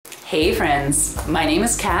Hey friends, my name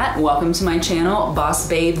is Kat. Welcome to my channel, Boss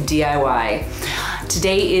Babe DIY.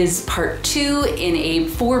 Today is part 2 in a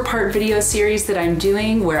 4-part video series that I'm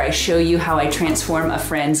doing where I show you how I transform a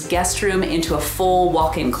friend's guest room into a full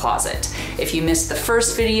walk-in closet. If you missed the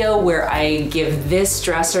first video where I give this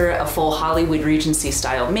dresser a full Hollywood Regency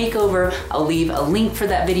style makeover, I'll leave a link for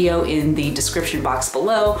that video in the description box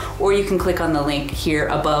below, or you can click on the link here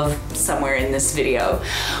above somewhere in this video.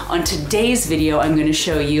 On today's video, I'm going to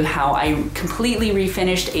show you how I completely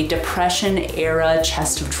refinished a Depression era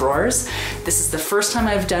chest of drawers. This is the first time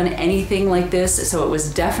I've done anything like this, so it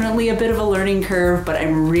was definitely a bit of a learning curve, but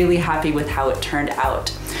I'm really happy with how it turned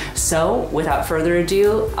out. So without further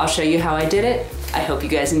ado, I'll show you how I did it. I hope you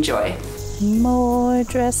guys enjoy. More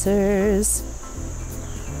dressers.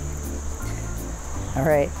 All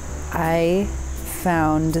right, I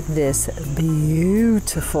found this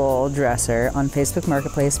beautiful dresser on Facebook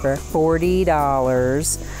Marketplace for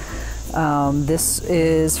 $40. This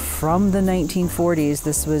is from the 1940s.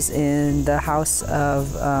 This was in the house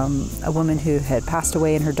of a woman who had passed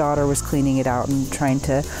away, and her daughter was cleaning it out and trying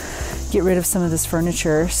to get rid of some of this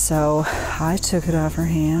furniture. So I took it off her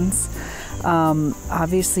hands.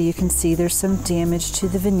 Obviously you can see there's some damage to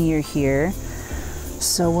the veneer here.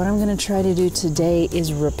 So what I'm going to try to do today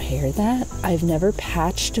is repair that. I've never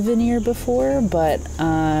patched veneer before, but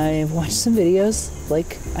I've watched some videos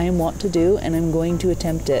like I am wont to do, and I'm going to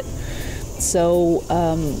attempt it. So,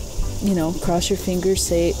 you know, cross your fingers,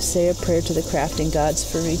 say a prayer to the crafting gods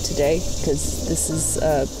for me today, because this is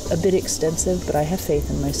a bit extensive, but I have faith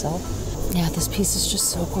in myself. Yeah, this piece is just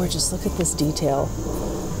so gorgeous. Look at this detail.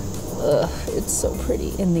 Ugh, it's so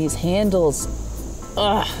pretty. And these handles.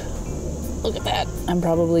 Ugh. Look at that. I'm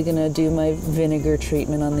probably gonna do my vinegar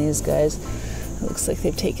treatment on these guys. It looks like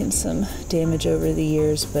they've taken some damage over the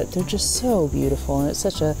years, but they're just so beautiful, and it's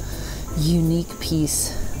such a unique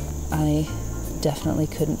piece. I definitely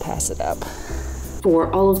couldn't pass it up.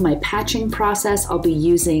 For all of my patching process, I'll be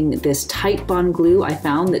using this tight bond glue I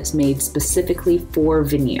found that's made specifically for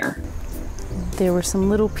veneer. There were some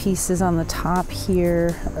little pieces on the top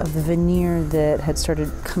here of the veneer that had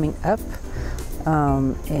started coming up.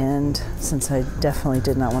 And since I definitely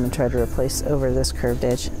did not want to try to replace over this curved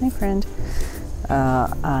edge, hi friend,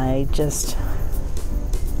 I just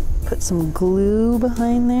put some glue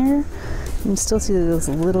behind there. You can still see there's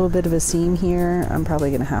a little bit of a seam here. I'm probably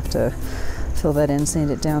going to have to fill that in, sand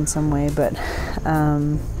it down some way, but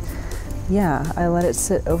yeah, I let it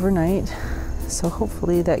sit overnight, so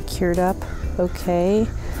hopefully that cured up okay.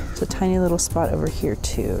 There's a tiny little spot over here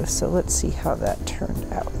too, so let's see how that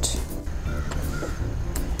turned out.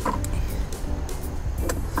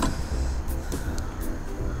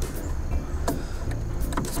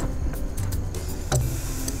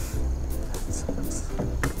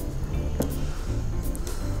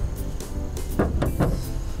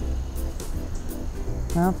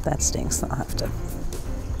 Well, that stinks. I'll have to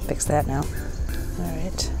fix that now. All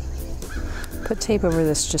right. Put tape over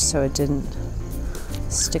this just so it didn't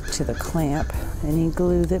stick to the clamp. Any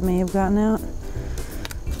glue that may have gotten out.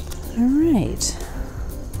 All right.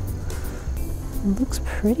 It looks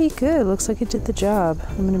pretty good. Looks like it did the job.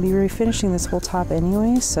 I'm going to be refinishing this whole top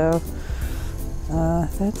anyway, so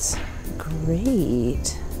that's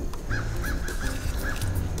great.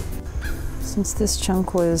 Since this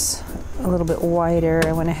chunk was a little bit wider,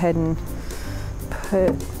 I went ahead and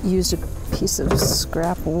used a piece of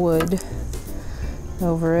scrap wood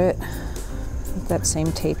over it with that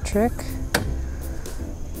same tape trick,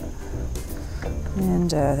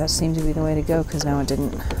 and that seemed to be the way to go, because now it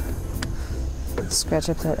didn't scratch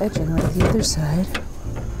up that edging like the other side.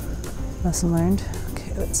 Lesson learned.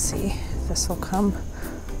 Okay, let's see. This will come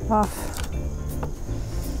off.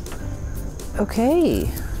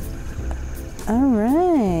 Okay. All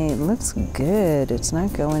right, looks good. It's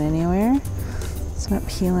not going anywhere. It's not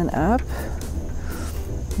peeling up.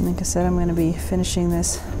 And like I said, I'm going to be refinishing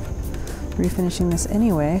this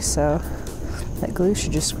anyway, so that glue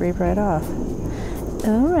should just scrape right off.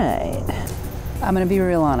 All right. I'm going to be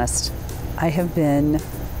real honest. I have been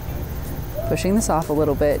pushing this off a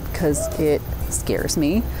little bit because it scares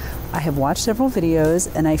me. I have watched several videos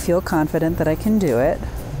and I feel confident that I can do it,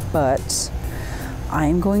 but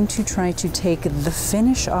I'm going to try to take the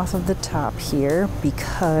finish off of the top here,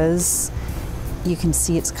 because you can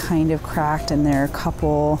see it's kind of cracked and there are a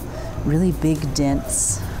couple really big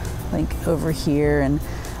dents like over here, and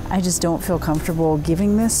I just don't feel comfortable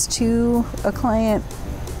giving this to a client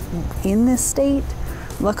in this state.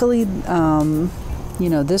 Luckily, you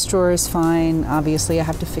know, this drawer is fine. Obviously I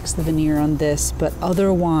have to fix the veneer on this, but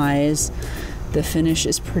otherwise the finish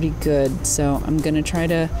is pretty good. So I'm gonna try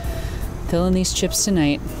to fill in these chips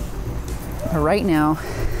tonight But right now,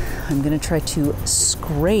 I'm gonna try to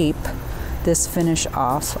scrape this finish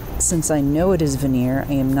off. Since I know it is veneer,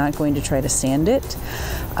 I am not going to try to sand it,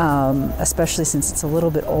 especially since it's a little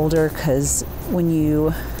bit older, because when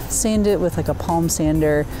you sand it with like a palm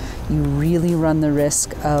sander, you really run the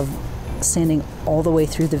risk of sanding all the way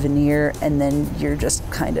through the veneer, and then you're just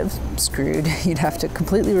kind of screwed. You'd have to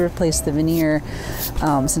completely replace the veneer.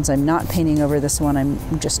 Since I'm not painting over this one,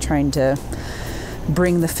 I'm just trying to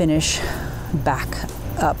bring the finish back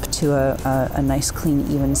up to a nice, clean,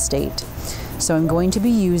 even state. So I'm going to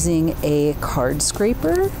be using a card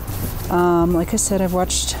scraper. Like I said, I've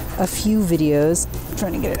watched a few videos. I'm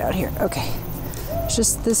trying to get it out here. Okay. It's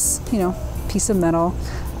just this, you know, piece of metal,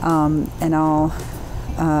 and I'll,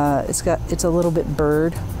 it's a little bit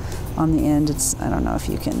burred on the end. I don't know if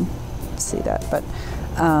you can see that, but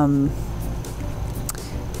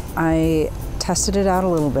I tested it out a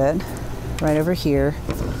little bit right over here.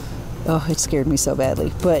 Oh, it scared me so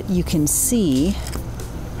badly. But you can see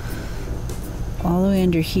all the way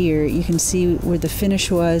under here, you can see where the finish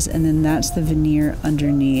was, and then that's the veneer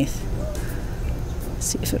underneath. Let's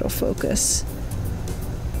see if it'll focus.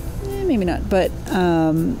 Maybe not, but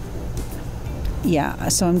yeah,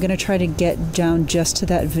 so I'm gonna try to get down just to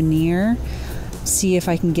that veneer, see if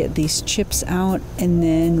I can get these chips out, and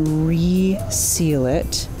then re-seal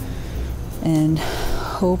it, and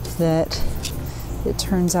hope that it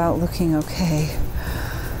turns out looking okay.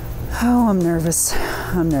 Oh, I'm nervous.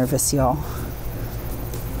 I'm nervous, y'all.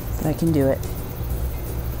 But I can do it,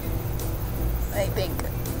 I think.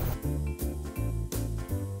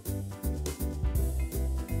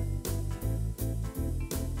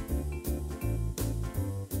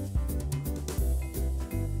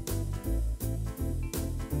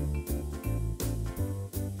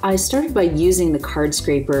 I started by using the card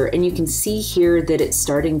scraper, and you can see here that it's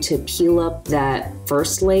starting to peel up that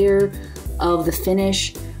first layer of the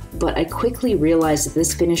finish, but I quickly realized that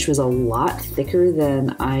this finish was a lot thicker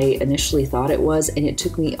than I initially thought it was, and it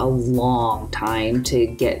took me a long time to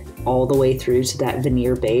get all the way through to that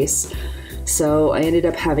veneer base. So I ended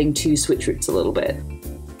up having to switch routes a little bit.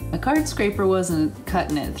 The card scraper wasn't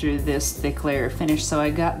cutting it through this thick layer of finish, so I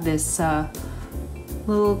got this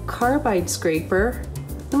little carbide scraper.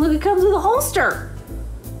 And look, it comes with a holster.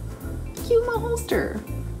 Cute little holster.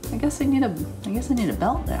 I guess I need a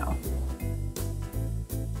belt now.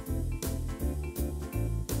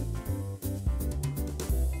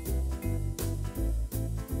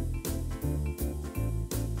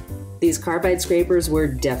 These carbide scrapers were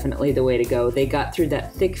definitely the way to go. They got through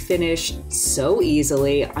that thick finish so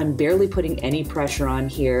easily. I'm barely putting any pressure on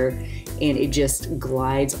here, and it just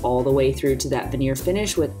glides all the way through to that veneer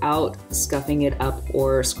finish without scuffing it up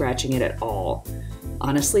or scratching it at all.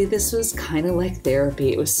 Honestly, this was kind of like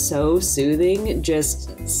therapy. It was so soothing,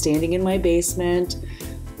 just standing in my basement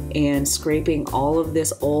and scraping all of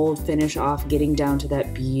this old finish off, getting down to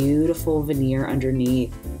that beautiful veneer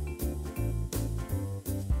underneath.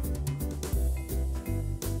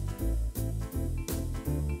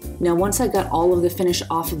 Now, once I got all of the finish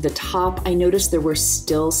off of the top, I noticed there were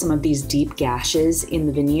still some of these deep gashes in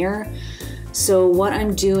the veneer. So what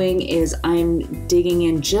I'm doing is I'm digging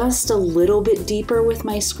in just a little bit deeper with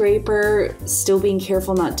my scraper, still being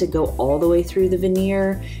careful not to go all the way through the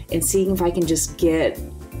veneer, and seeing if I can just get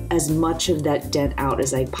as much of that dent out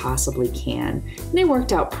as I possibly can. And it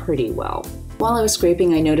worked out pretty well. While I was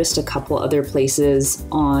scraping, I noticed a couple other places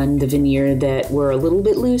on the veneer that were a little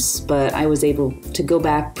bit loose, but I was able to go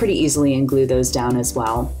back pretty easily and glue those down as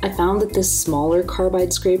well. I found that this smaller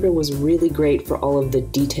carbide scraper was really great for all of the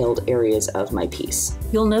detailed areas of my piece.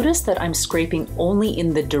 You'll notice that I'm scraping only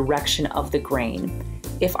in the direction of the grain.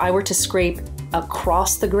 If I were to scrape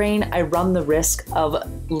across the grain, I run the risk of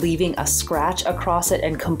leaving a scratch across it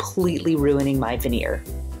and completely ruining my veneer.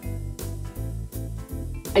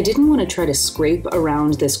 I didn't want to try to scrape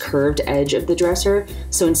around this curved edge of the dresser,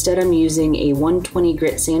 so instead I'm using a 120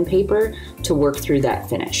 grit sandpaper to work through that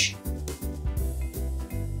finish.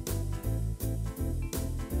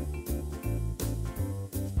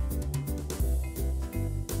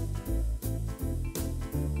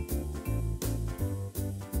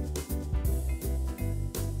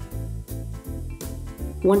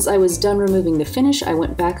 Once I was done removing the finish, I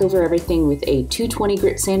went back over everything with a 220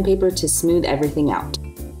 grit sandpaper to smooth everything out.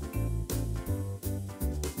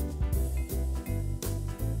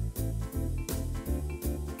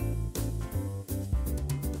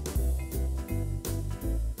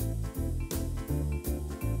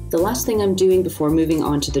 The last thing I'm doing before moving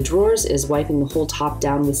on to the drawers is wiping the whole top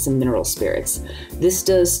down with some mineral spirits. This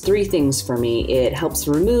does three things for me. It helps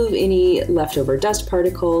remove any leftover dust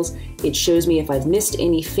particles, It shows me if I've missed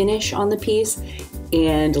any finish on the piece.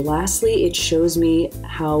 And lastly, it shows me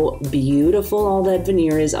how beautiful all that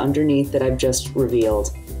veneer is underneath that I've just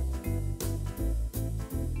revealed.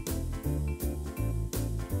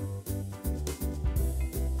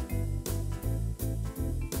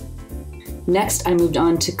 Next, I moved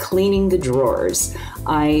on to cleaning the drawers.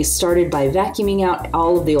 I started by vacuuming out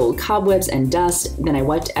all of the old cobwebs and dust, then I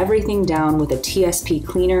wiped everything down with a TSP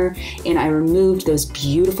cleaner, and I removed those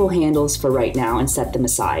beautiful handles for right now and set them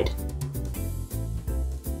aside.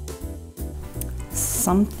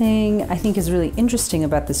 Something I think is really interesting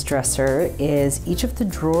about this dresser is each of the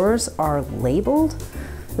drawers are labeled.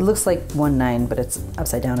 It looks like 1-9, but it's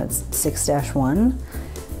upside down, it's 6-1.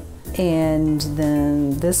 And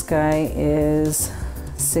then this guy is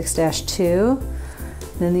 6-2.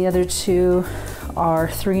 Then the other two are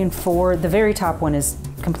 3 and 4. The very top one is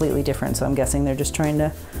completely different, so I'm guessing they're just trying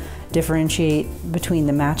to differentiate between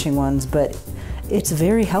the matching ones, but it's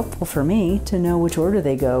very helpful for me to know which order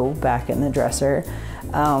they go back in the dresser.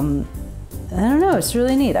 I don't know, it's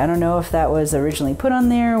really neat. I don't know if that was originally put on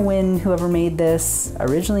there when whoever made this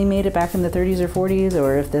originally made it back in the 30s or 40s,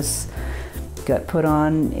 or if this got put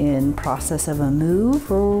on in process of a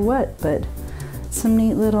move or what, but some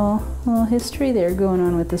neat little history there going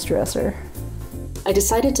on with this dresser. I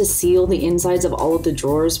decided to seal the insides of all of the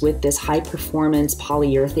drawers with this high performance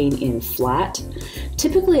polyurethane in flat.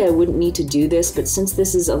 Typically I wouldn't need to do this, but since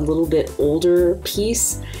this is a little bit older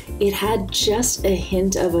piece, it had just a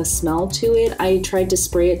hint of a smell to it. I tried to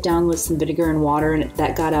spray it down with some vinegar and water and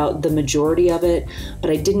that got out the majority of it,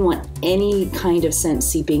 but I didn't want any kind of scent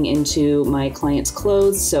seeping into my client's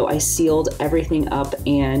clothes, so I sealed everything up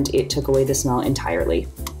and it took away the smell entirely.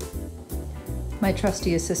 My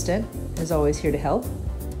trusty assistant is always here to help.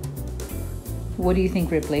 What do you think,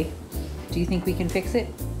 Ripley? Do you think we can fix it?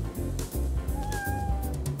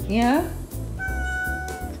 Yeah?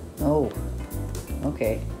 Oh,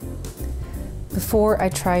 okay. Before I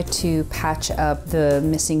try to patch up the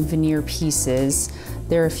missing veneer pieces,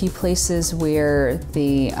 there are a few places where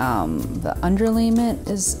the underlayment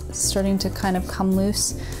is starting to kind of come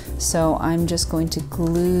loose. So I'm just going to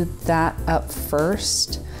glue that up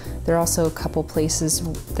first. There are also a couple places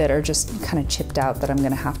that are just kind of chipped out that I'm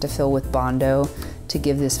gonna have to fill with Bondo to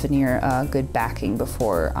give this veneer a good backing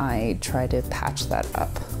before I try to patch that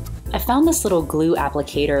up. I found this little glue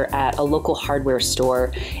applicator at a local hardware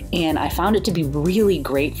store, and I found it to be really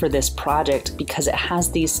great for this project because it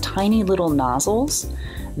has these tiny little nozzles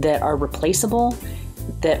that are replaceable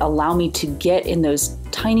that allow me to get in those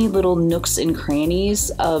tiny little nooks and crannies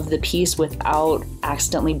of the piece without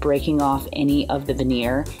accidentally breaking off any of the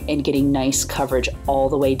veneer and getting nice coverage all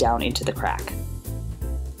the way down into the crack.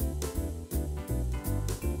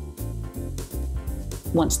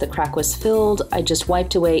 Once the crack was filled, I just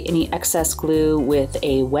wiped away any excess glue with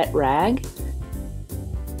a wet rag.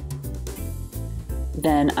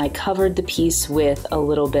 Then I covered the piece with a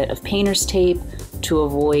little bit of painter's tape to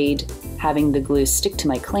avoid having the glue stick to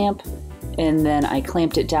my clamp, and then I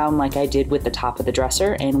clamped it down like I did with the top of the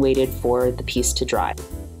dresser and waited for the piece to dry.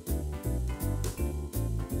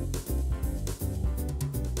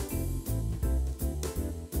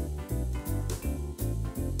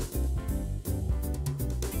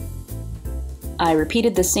 I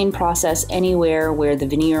repeated the same process anywhere where the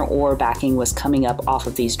veneer or backing was coming up off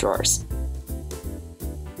of these drawers.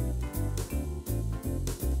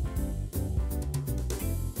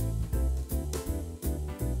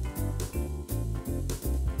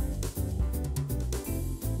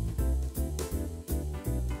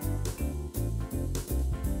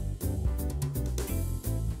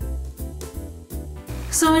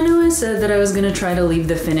 So I know I said that I was gonna try to leave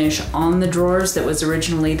the finish on the drawers that was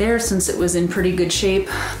originally there since it was in pretty good shape,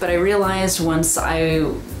 but I realized once I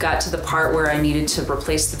got to the part where I needed to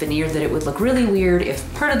replace the veneer that it would look really weird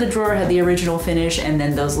if part of the drawer had the original finish and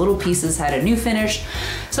then those little pieces had a new finish.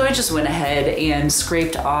 So I just went ahead and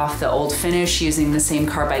scraped off the old finish using the same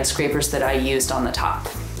carbide scrapers that I used on the top.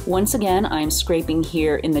 Once again, I'm scraping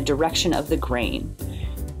here in the direction of the grain.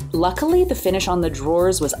 Luckily, the finish on the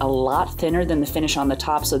drawers was a lot thinner than the finish on the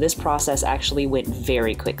top, so this process actually went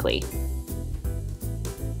very quickly.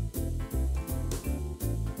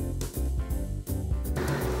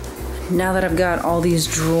 Now that I've got all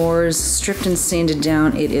these drawers stripped and sanded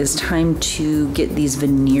down, it is time to get these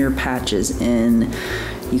veneer patches in.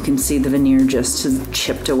 You can see the veneer just has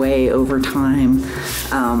chipped away over time.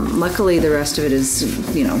 Luckily, the rest of it is,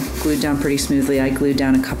 glued down pretty smoothly. I glued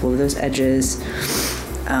down a couple of those edges.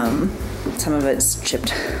 Some of it's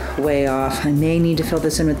chipped way off. I may need to fill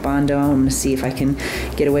this in with Bondo. I'm gonna see if I can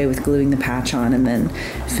get away with gluing the patch on and then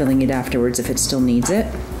filling it afterwards if it still needs it.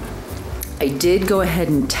 I did go ahead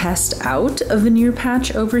and test out a veneer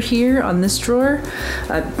patch over here on this drawer.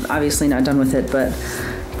 Obviously not done with it, but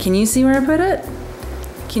can you see where I put it?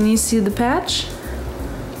 Can you see the patch?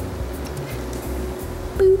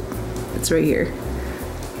 Boop. It's right here.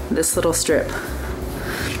 This little strip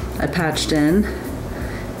I patched in,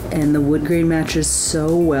 and the wood grain matches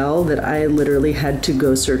so well that I literally had to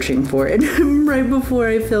go searching for it right before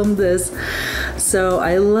I filmed this. So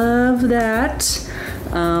I love that.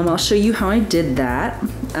 I'll show you how I did that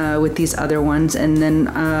with these other ones, and then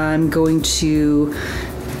I'm going to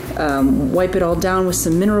wipe it all down with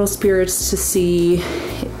some mineral spirits to see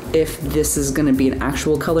if this is going to be an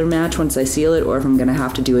actual color match once I seal it, or if I'm going to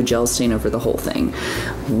have to do a gel stain over the whole thing.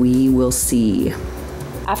 We will see.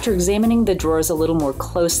 After examining the drawers a little more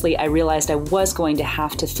closely, I realized I was going to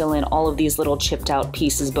have to fill in all of these little chipped out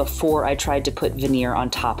pieces before I tried to put veneer on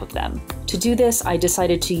top of them. To do this, I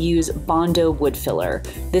decided to use Bondo wood filler.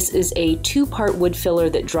 This is a 2-part wood filler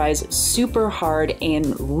that dries super hard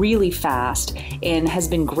and really fast, and has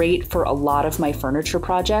been great for a lot of my furniture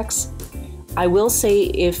projects. I will say,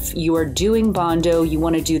 if you are doing Bondo, you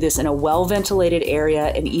want to do this in a well-ventilated area,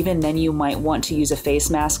 and even then you might want to use a face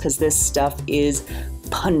mask because this stuff is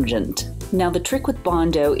pungent. Now, the trick with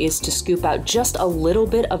Bondo is to scoop out just a little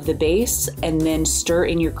bit of the base and then stir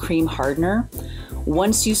in your cream hardener.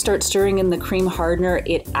 Once you start stirring in the cream hardener,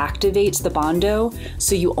 it activates the Bondo,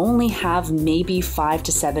 so you only have maybe 5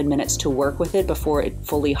 to 7 minutes to work with it before it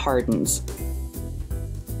fully hardens.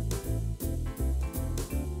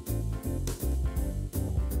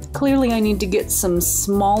 Clearly I need to get some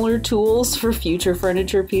smaller tools for future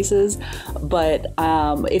furniture pieces, but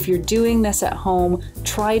if you're doing this at home,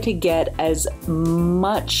 try to get as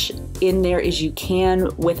much in there as you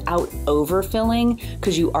can without overfilling,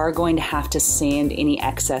 because you are going to have to sand any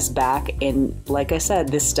excess back, and like I said,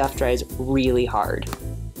 this stuff dries really hard.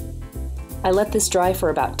 I let this dry for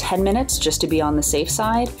about 10 minutes just to be on the safe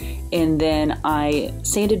side, and then I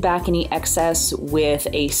sanded back any excess with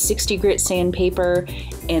a 60 grit sandpaper,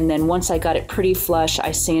 and then once I got it pretty flush,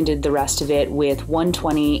 I sanded the rest of it with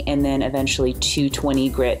 120 and then eventually 220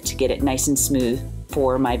 grit to get it nice and smooth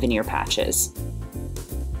for my veneer patches.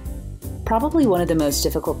 Probably one of the most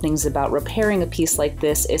difficult things about repairing a piece like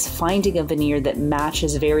this is finding a veneer that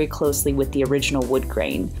matches very closely with the original wood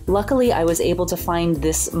grain. Luckily, I was able to find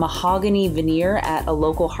this mahogany veneer at a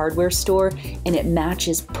local hardware store, and it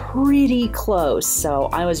matches pretty close, so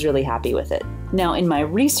I was really happy with it. Now, in my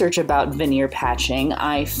research about veneer patching,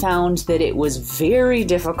 I found that it was very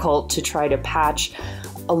difficult to try to patch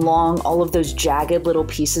along all of those jagged little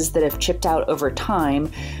pieces that have chipped out over time.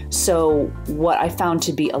 So what I found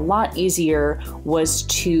to be a lot easier was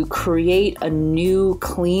to create a new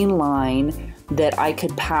clean line that I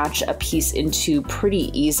could patch a piece into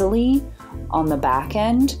pretty easily on the back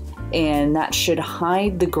end, and that should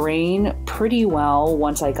hide the grain pretty well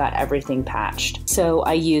once I got everything patched. So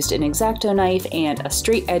I used an X-Acto knife and a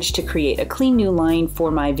straight edge to create a clean new line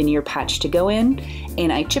for my veneer patch to go in,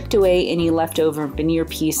 and I chipped away any leftover veneer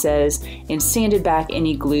pieces and sanded back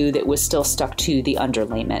any glue that was still stuck to the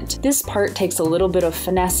underlayment. This part takes a little bit of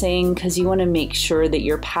finessing because you want to make sure that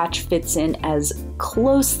your patch fits in as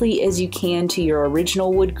closely as you can to your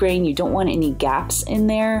original wood grain. You don't want any gaps in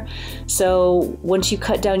there. So once you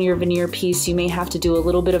cut down your veneer piece, you may have to do a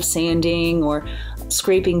little bit of sanding or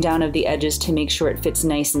scraping down of the edges to make sure it fits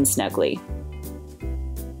nice and snugly.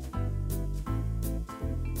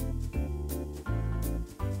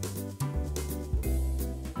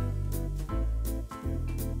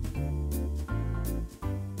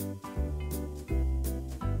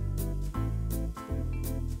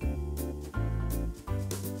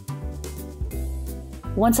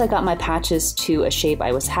 Once I got my patches to a shape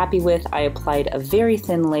I was happy with, I applied a very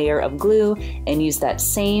thin layer of glue and used that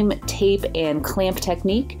same tape and clamp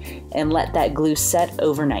technique and let that glue set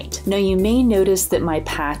overnight. Now, you may notice that my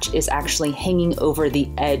patch is actually hanging over the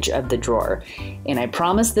edge of the drawer, and I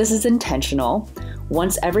promise this is intentional.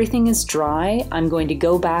 Once everything is dry, I'm going to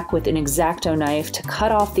go back with an X-Acto knife to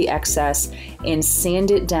cut off the excess and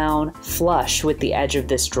sand it down flush with the edge of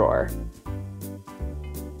this drawer.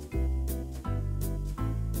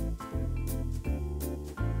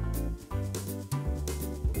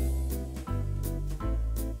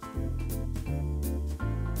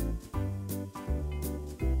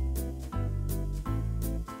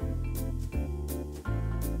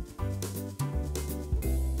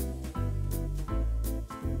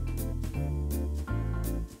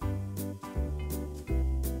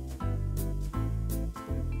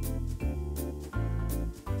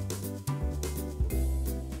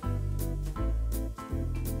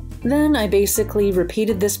 Then I basically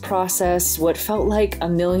repeated this process what felt like a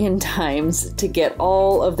million times to get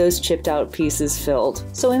all of those chipped out pieces filled.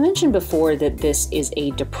 So I mentioned before that this is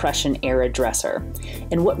a Depression era dresser.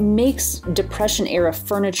 And what makes Depression era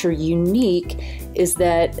furniture unique is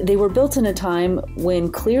that they were built in a time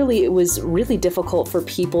when clearly it was really difficult for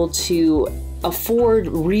people to afford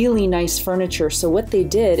really nice furniture. So what they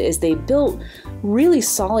did is they built really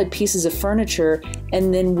solid pieces of furniture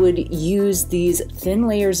and then would use these thin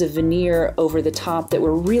layers of veneer over the top that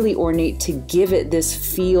were really ornate to give it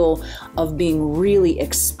this feel of being really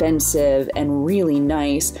expensive and really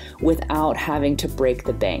nice without having to break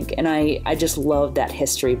the bank. And I just love that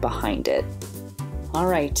history behind it. All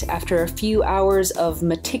right, after a few hours of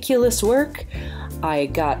meticulous work, I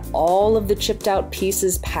got all of the chipped out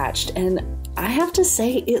pieces patched, and I have to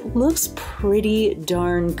say it looks pretty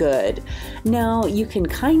darn good. Now you can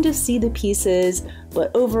kind of see the pieces,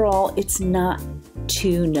 but overall it's not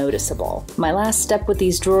too noticeable. My last step with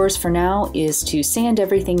these drawers for now is to sand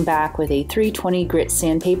everything back with a 320 grit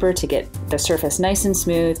sandpaper to get the surface nice and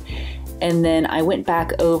smooth. And then I went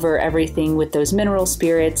back over everything with those mineral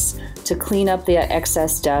spirits to clean up the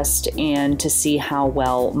excess dust and to see how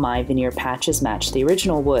well my veneer patches match the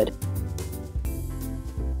original wood.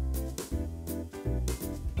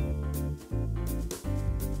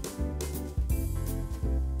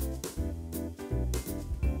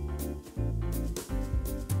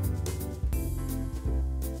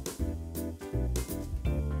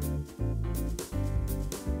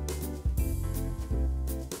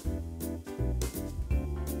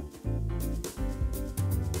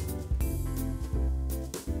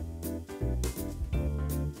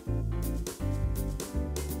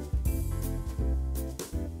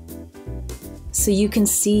 So you can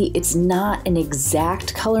see it's not an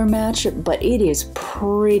exact color match, but it is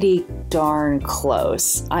pretty darn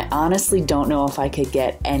close. I honestly don't know if I could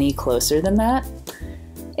get any closer than that.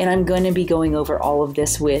 And I'm going to be going over all of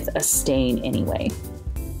this with a stain anyway.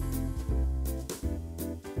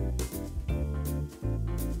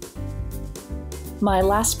 My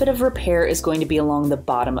last bit of repair is going to be along the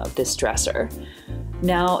bottom of this dresser.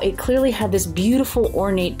 Now, it clearly had this beautiful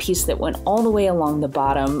ornate piece that went all the way along the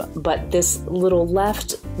bottom, but this little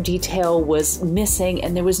left detail was missing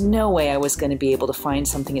and there was no way I was going to be able to find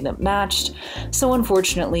something that matched. So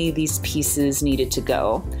unfortunately, these pieces needed to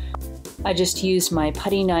go. I just used my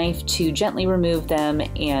putty knife to gently remove them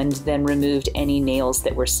and then removed any nails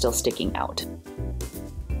that were still sticking out.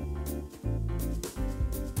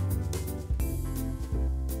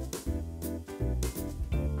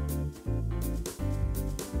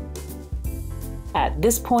 At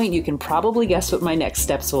this point, you can probably guess what my next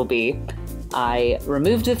steps will be. I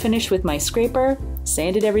removed the finish with my scraper,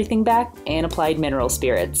 sanded everything back, and applied mineral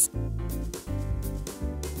spirits.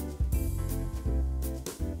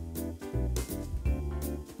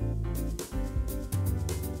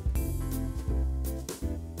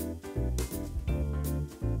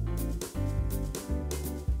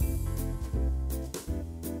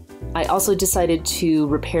 I also decided to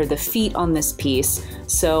repair the feet on this piece,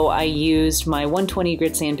 so I used my 120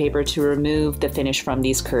 grit sandpaper to remove the finish from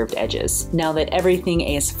these curved edges. Now that everything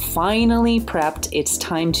is finally prepped, it's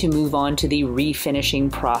time to move on to the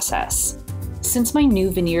refinishing process. Since my new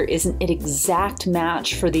veneer isn't an exact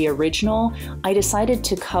match for the original, I decided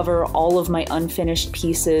to cover all of my unfinished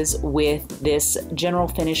pieces with this General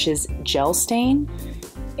Finishes gel stain,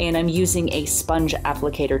 and I'm using a sponge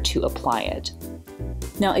applicator to apply it.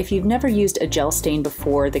 Now, if you've never used a gel stain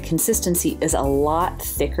before, the consistency is a lot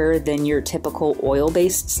thicker than your typical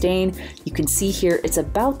oil-based stain. You can see here it's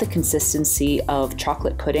about the consistency of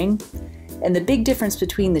chocolate pudding. And the big difference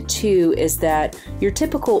between the two is that your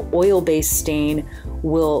typical oil-based stain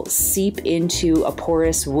will seep into a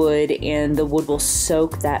porous wood and the wood will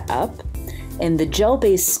soak that up. And the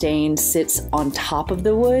gel-based stain sits on top of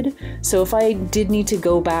the wood. So if I did need to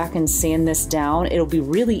go back and sand this down, it'll be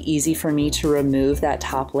really easy for me to remove that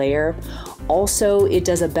top layer. Also, it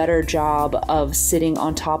does a better job of sitting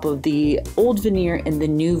on top of the old veneer and the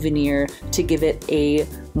new veneer to give it a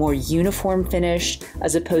more uniform finish,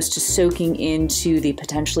 as opposed to soaking into the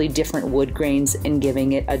potentially different wood grains and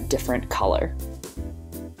giving it a different color.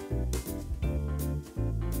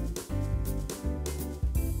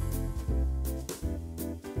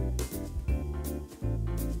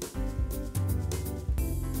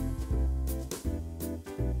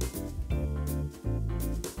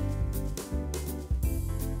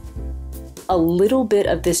 A little bit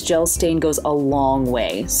of this gel stain goes a long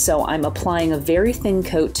way, so I'm applying a very thin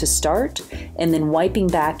coat to start and then wiping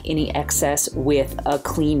back any excess with a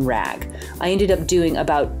clean rag. I ended up doing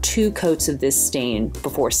about 2 coats of this stain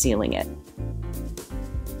before sealing it.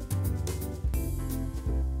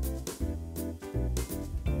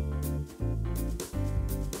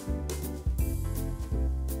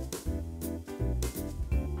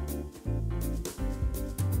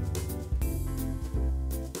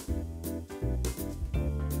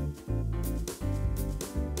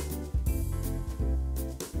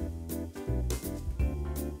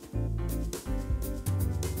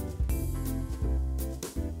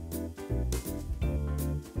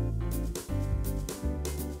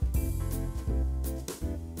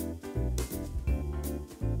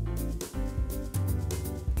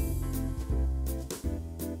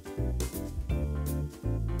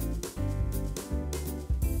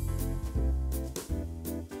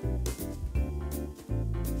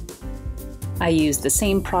 I used the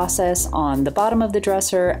same process on the bottom of the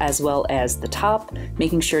dresser as well as the top,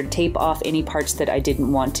 making sure to tape off any parts that I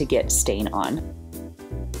didn't want to get stain on.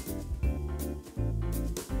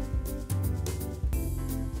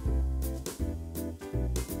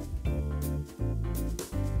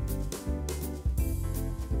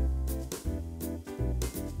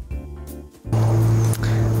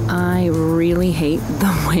 I really hate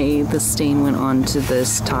the way the stain went onto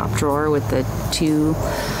this top drawer with the 2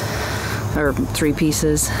 or 3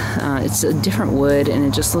 pieces. It's a different wood and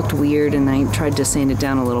it just looked weird, and I tried to sand it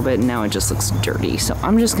down a little bit and now it just looks dirty. So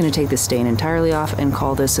I'm just going to take the stain entirely off and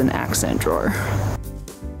call this an accent drawer.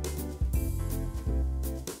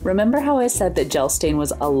 Remember how I said that gel stain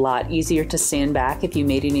was a lot easier to sand back if you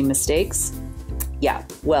made any mistakes? Yeah,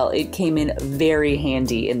 well, it came in very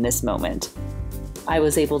handy in this moment. I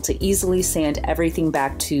was able to easily sand everything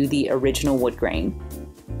back to the original wood grain.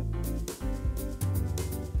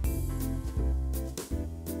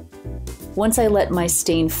 Once I let my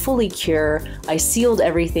stain fully cure, I sealed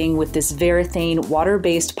everything with this Varathane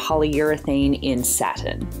water-based polyurethane in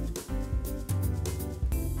satin.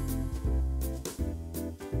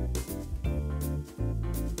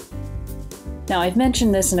 Now, I've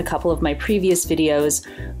mentioned this in a couple of my previous videos,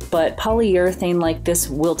 but polyurethane like this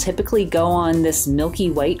will typically go on this milky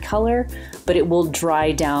white color, but it will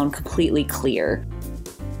dry down completely clear.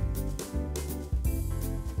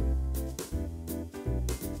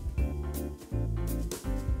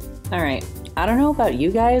 All right, I don't know about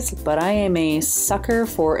you guys, but I am a sucker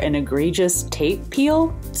for an egregious tape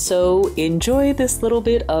peel, so enjoy this little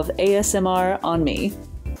bit of ASMR on me.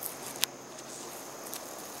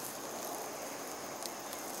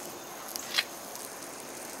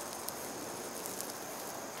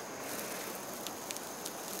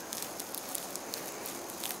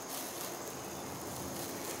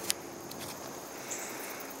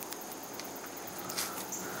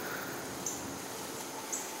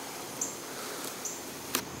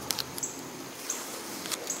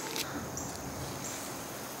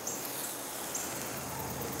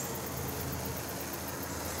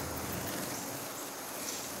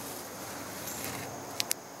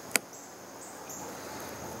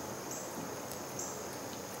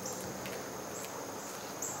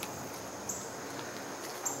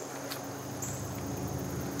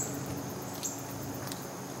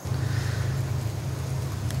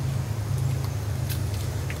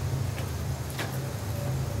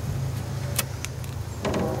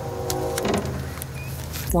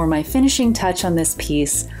 For my finishing touch on this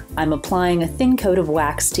piece, I'm applying a thin coat of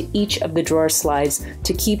wax to each of the drawer slides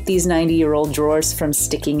to keep these 90-year-old drawers from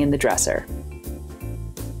sticking in the dresser.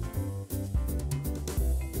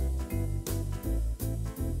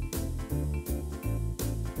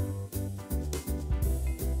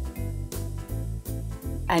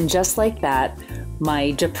 And just like that,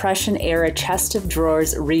 my Depression-era chest of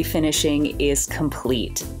drawers refinishing is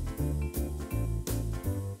complete.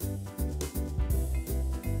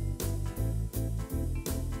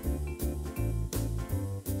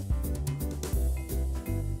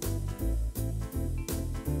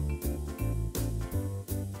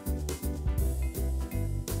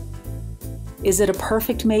 Is it a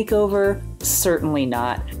perfect makeover? Certainly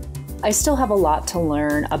not. I still have a lot to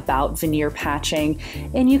learn about veneer patching,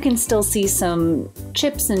 and you can still see some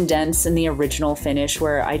chips and dents in the original finish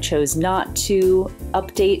where I chose not to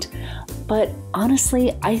update, but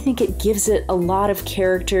honestly, I think it gives it a lot of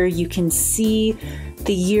character. You can see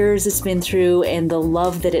the years it's been through and the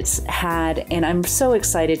love that it's had, and I'm so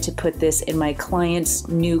excited to put this in my client's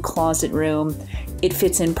new closet room. It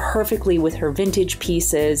fits in perfectly with her vintage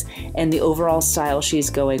pieces and the overall style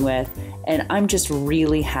she's going with, and I'm just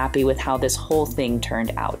really happy with how this whole thing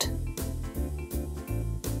turned out.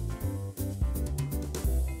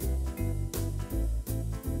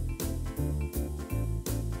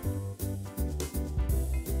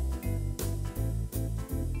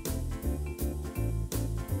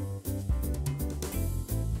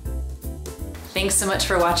 Thanks so much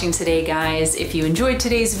for watching today, guys. If you enjoyed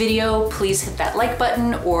today's video, please hit that like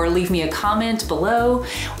button or leave me a comment below.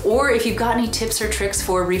 Or if you've got any tips or tricks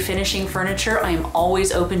for refinishing furniture, I am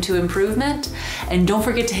always open to improvement. And don't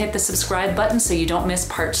forget to hit the subscribe button so you don't miss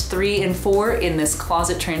parts 3 and 4 in this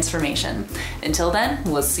closet transformation. Until then,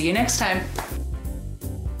 we'll see you next time.